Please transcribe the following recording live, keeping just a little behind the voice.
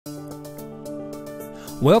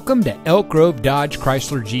Welcome to Elk Grove Dodge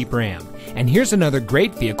Chrysler Jeep Ram, and here's another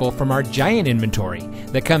great vehicle from our giant inventory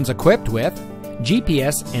that comes equipped with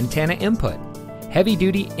GPS antenna input,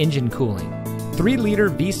 heavy-duty engine cooling,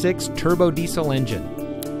 3-liter V6 turbo diesel engine,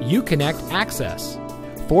 Uconnect access,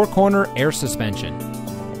 4-corner air suspension.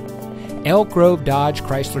 Elk Grove Dodge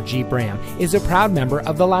Chrysler Jeep Ram is a proud member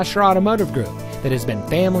of the Lasher Automotive Group that has been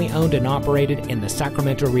family-owned and operated in the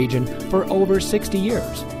Sacramento region for over 60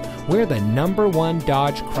 years. We're the #1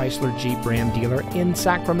 Dodge Chrysler Jeep Ram dealer in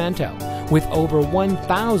Sacramento, with over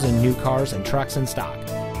 1,000 new cars and trucks in stock.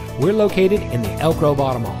 We're located in the Elk Grove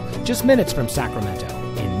Auto Mall, just minutes from Sacramento,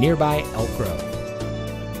 in nearby Elk Grove.